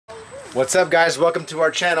What's up, guys? Welcome to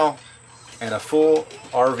our channel and a full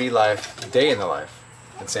RV life, day in the life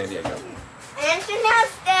in San Diego.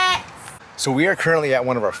 So we are currently at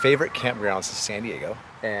one of our favorite campgrounds in San Diego,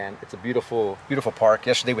 and it's a beautiful, beautiful park.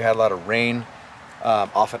 Yesterday we had a lot of rain,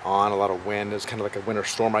 off and on, a lot of wind. It was kind of like a winter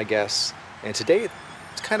storm, I guess. And today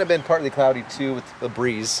it's kind of been partly cloudy too with the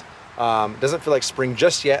breeze. Doesn't feel like spring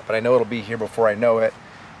just yet, but I know it'll be here before I know it,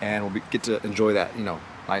 and we'll get to enjoy that, you know,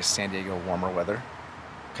 nice San Diego warmer weather.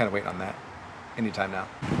 Kind of waiting on that anytime now.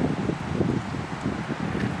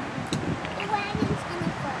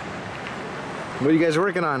 What are you guys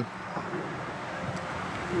working on?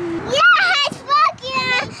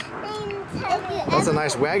 That's a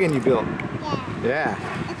nice wagon you built. Yeah.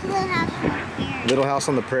 It's a little house on the prairie. Little house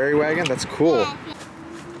on the prairie wagon? That's cool. Yeah.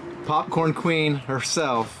 Popcorn queen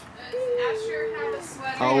herself.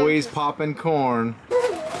 Always popping corn.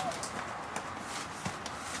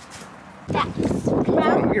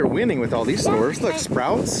 Wow, we are winning with all these stores. Look,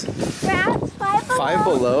 Sprouts. Sprouts, Five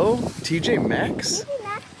Below. TJ Maxx.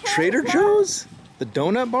 Trader Joe's. The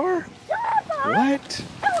Donut Bar. What?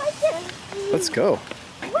 Let's go.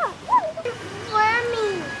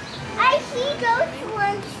 Mommy, I see those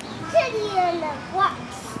ones sitting in the box.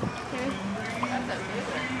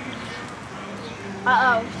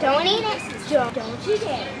 Uh-oh, don't eat it. Don't you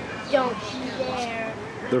dare. Don't you dare.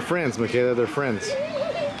 They're friends, Michaela. They're friends.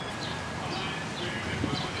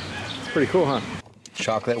 It's pretty cool, huh?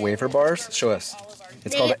 Chocolate wafer bars. Show us.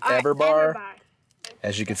 It's called an Everbar.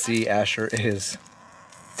 As you can see, Asher is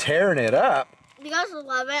tearing it up. You guys will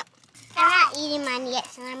love it. I'm not eating mine yet,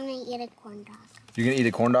 so I'm going to eat a corn dog. You're going to eat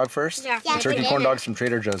a corn dog first? Yeah. The turkey corn dogs from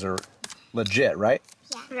Trader Joe's are legit, right?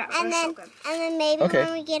 Yeah. And then maybe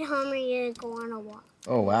when we get home, we're going to go on a walk.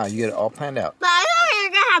 Oh, wow. You get it all planned out. But I thought we were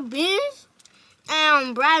going to have beans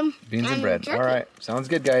and bread. Beans and bread. All right. Sounds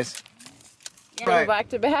good, guys. Yeah. All right. Back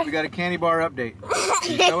to back. We got a candy bar update.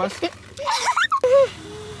 Can you show us?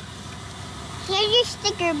 Here's your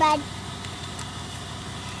sticker, bud.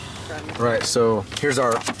 All right, so here's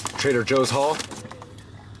our Trader Joe's haul.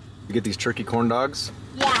 We get these turkey corn dogs.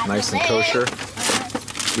 Yeah. Nice and kosher.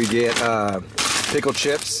 We get pickle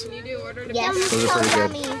chips. Yes. Those are pretty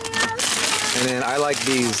good. And then I like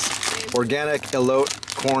these organic elote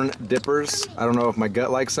corn dippers. I don't know if my gut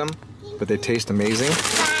likes them, but they taste amazing.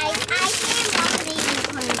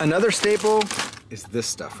 Another staple is this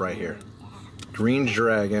stuff right here. Green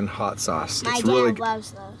Dragon hot sauce. My it's really dad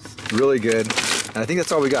loves those. Really good. And I think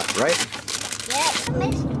that's all we got, right? Yep.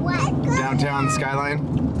 Downtown skyline.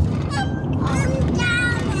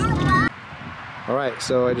 All right,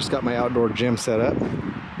 so I just got my outdoor gym set up.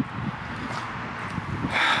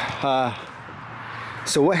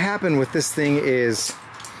 So what happened with this thing is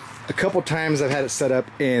a couple times I've had it set up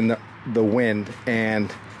in the wind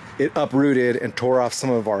and it uprooted and tore off some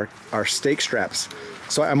of our stake straps.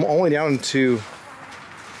 So I'm only down to,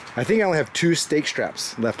 I think I only have 2 stake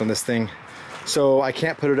straps left on this thing. So I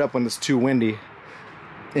can't put it up when it's too windy.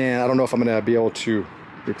 And I don't know if I'm gonna be able to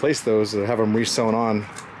replace those or have them re-sewn on,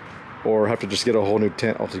 or have to just get a whole new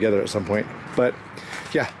tent altogether at some point. But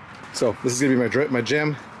yeah, so this is gonna be my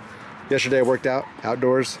gym. Yesterday I worked out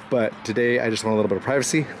outdoors, but today I just want a little bit of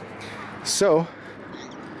privacy. So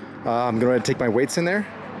I'm gonna take my weights in there.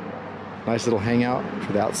 Nice little hangout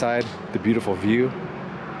for the outside, the beautiful view.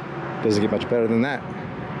 Doesn't get much better than that.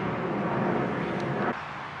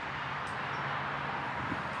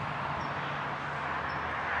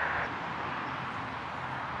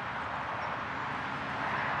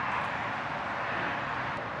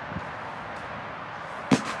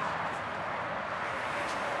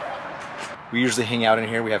 We usually hang out in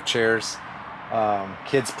here. We have chairs.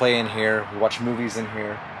 Kids play in here. We watch movies in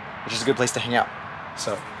here. It's just a good place to hang out.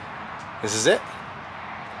 So this is it.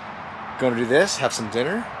 Going to do this, have some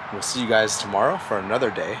dinner. We'll see you guys tomorrow for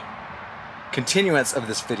another day. Continuance of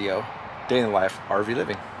this video, day in the life, RV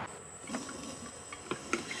living.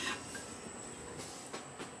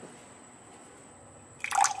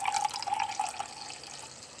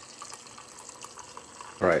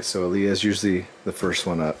 All right, so Aaliyah's usually the first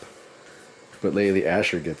one up. But lately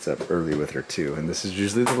Asher gets up early with her too, and this is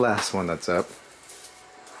usually the last one that's up.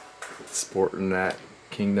 Sporting that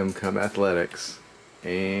Kingdom Come Athletics.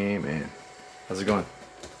 Amen. How's it going?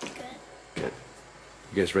 Good. Good.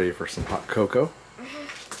 You guys ready for some hot cocoa?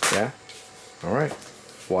 Yeah? Alright.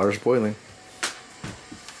 Water's boiling.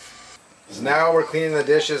 So now we're cleaning the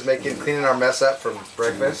dishes, cleaning our mess up from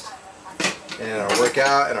breakfast. And our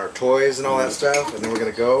workout and our toys and all that stuff. And then we're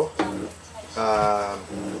gonna go.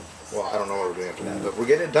 Well, I don't know what we're doing after that, but we're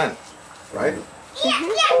getting it done, right? Yeah.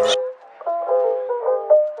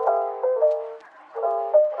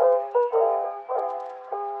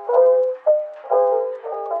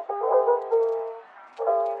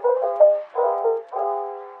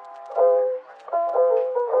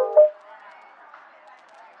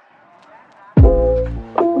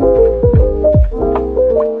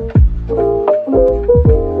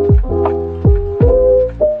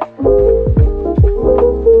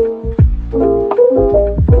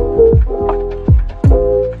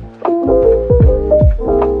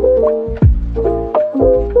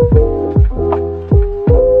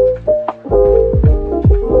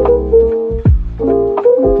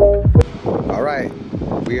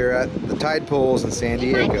 tide pools in San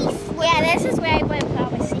Diego. Yeah, this is where I went with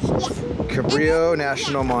all my fishes. Cabrillo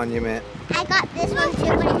National Monument. I got this one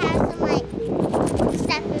too, but it has some like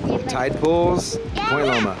stuff in there. Tide pools, Point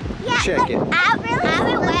Loma. Check it. I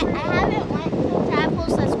haven't went to tide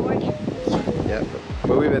pools since Oregon. Yep,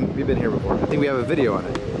 but we've been here before. I think we have a video on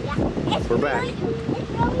it. Yeah. We're back.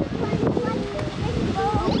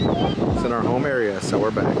 It's in our home area, so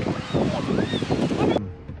we're back.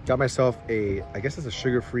 Got myself I guess it's a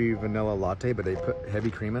sugar-free vanilla latte, but they put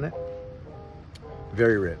heavy cream in it.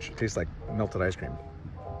 Very rich. It tastes like melted ice cream.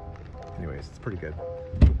 Anyways, it's pretty good.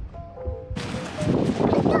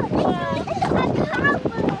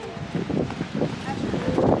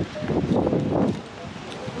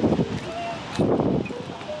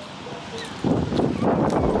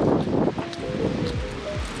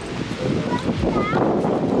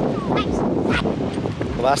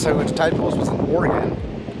 The last time we went to tide pools was in Oregon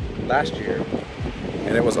last year,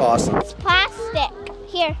 and it was awesome. It's plastic.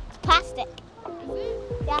 Here, it's plastic.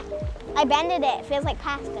 Yeah, I bended it. It feels like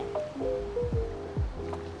plastic.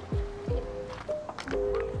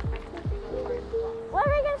 What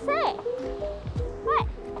am I gonna say? What?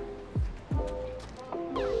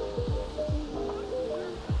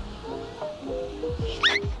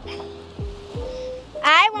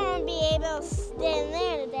 I won't be able to stand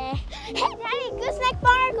there today. Hey, Daddy, gooseneck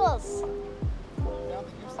barnacles.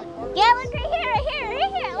 Yeah, look right here, right here,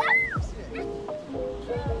 right here. Look.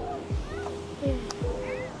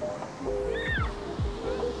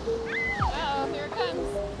 Oh, here it comes.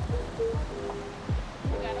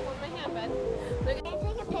 You gotta hold my hand, bud.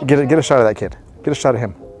 Look at Get a shot of that kid. Get a shot of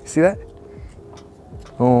him. You see that?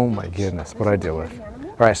 Oh my goodness, what I deal with.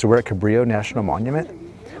 All right, so we're at Cabrillo National Monument,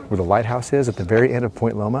 where the lighthouse is at the very end of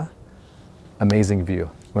Point Loma. Amazing view.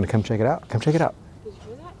 You want to come check it out? Come check it out.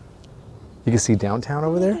 You can see downtown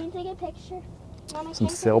over there. Can you take a picture? Mama, Some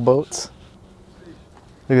sailboats.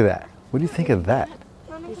 Look at that. What do you think of that?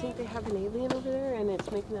 Do you think they have an alien over there and it's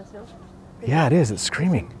making that sound? Yeah, it is. It's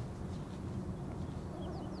screaming.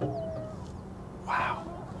 Wow.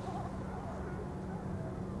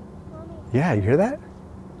 Yeah, you hear that?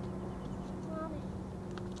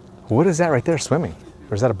 What is that right there swimming?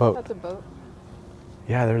 Or is that a boat? That's a boat.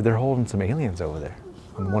 Yeah, they're holding some aliens over there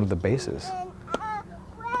on one of the bases.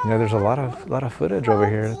 You know, there's a lot of footage over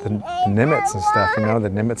here, the Nimitz and stuff. You know, the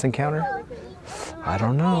Nimitz encounter. I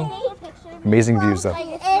don't know. Amazing views though.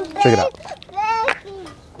 Check it out.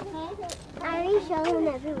 I already showed him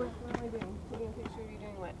everywhere. What am I doing? Taking a picture of you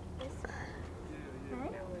doing what?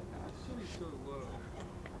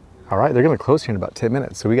 All right, they're gonna close here in about 10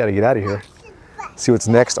 minutes, so we gotta get out of here. See what's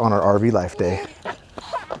next on our RV life day.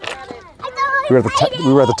 We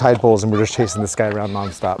were at the tide pools and we're just chasing this guy around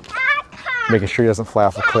nonstop, making sure he doesn't fly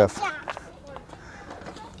off a cliff.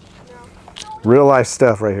 Real life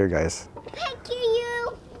stuff right here, guys. Thank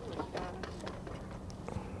you.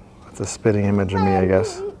 It's a spitting image of me, I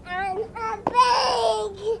guess. See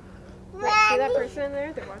that person in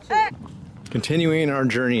there? They're watching. Continuing our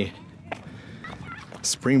journey,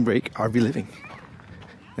 spring break RV living.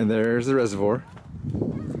 And there's the reservoir.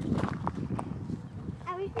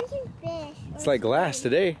 Are we fishing fish? It's like glass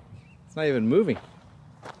today. It's not even moving.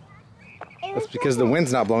 That's because the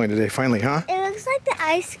wind's not blowing today, finally, huh? It looks like the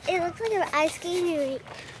ice. It looks like an ice skating rink.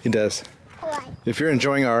 It does. Why? If you're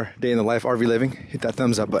enjoying our day in the life RV living, hit that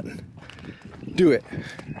thumbs up button. Do it.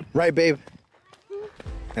 Right, babe?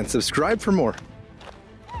 And subscribe for more.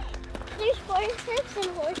 There's horses and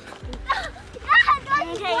horses.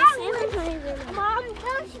 Mom,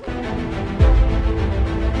 don't you?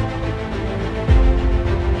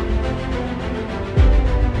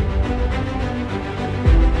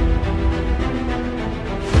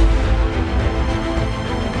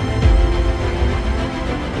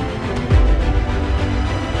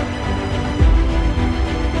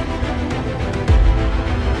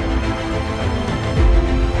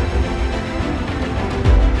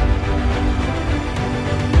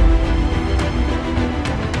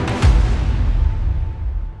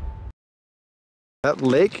 That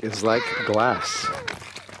lake is like glass,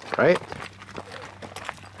 right?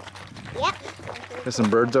 Yep. There's some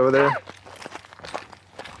birds over there.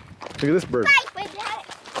 Look at this bird.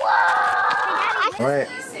 All right,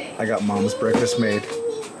 I got mom's breakfast made.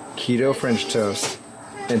 Keto French toast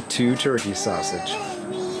and 2 turkey sausage.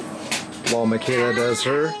 While Michaela does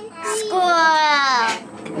her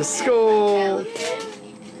school.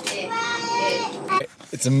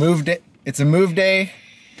 It's a move day. It's a move day.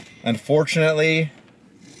 Unfortunately,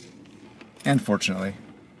 and fortunately,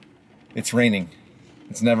 it's raining.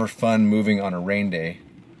 It's never fun moving on a rain day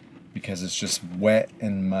because it's just wet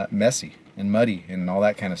and messy and muddy and all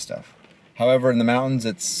that kind of stuff. However, in the mountains,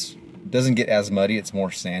 it's doesn't get as muddy, it's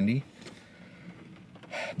more sandy.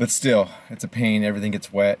 But still, it's a pain. Everything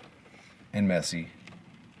gets wet and messy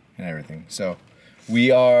and everything. So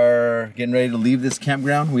we are getting ready to leave this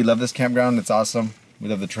campground. We love this campground. It's awesome. We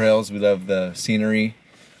love the trails. We love the scenery.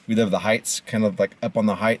 We love the heights, kind of like up on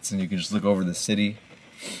the heights, and you can just look over the city.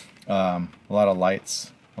 A lot of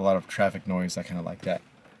lights, a lot of traffic noise. I kind of like that.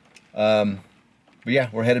 But yeah,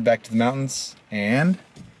 we're headed back to the mountains, and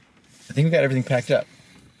I think we got everything packed up.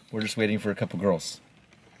 We're just waiting for a couple girls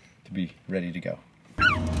to be ready to go.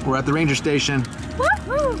 We're at the ranger station.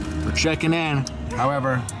 Woohoo! We're checking in.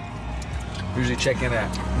 However, usually check in at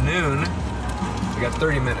noon. We got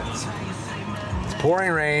 30 minutes. It's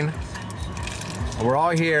pouring rain. And we're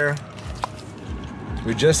all here.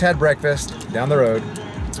 We just had breakfast down the road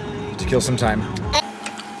to kill some time.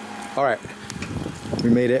 All right, we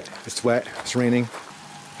made it. It's wet, it's raining.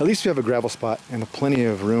 At least we have a gravel spot and plenty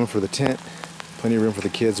of room for the tent, plenty of room for the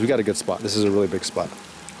kids. We got a good spot. This is a really big spot.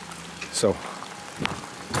 So,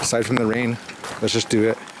 aside from the rain, let's just do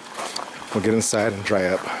it. We'll get inside and dry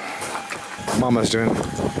up. Mama's doing.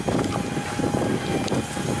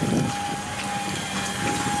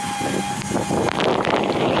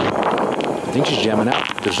 I think she's jamming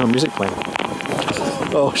out. There's no music playing.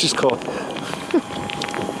 Oh, she's cold.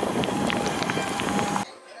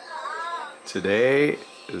 Today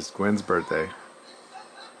is Gwen's birthday.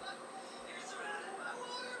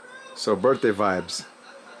 So birthday vibes.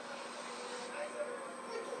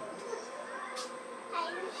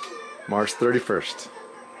 March 31st.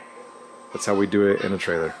 That's how we do it in a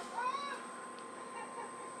trailer.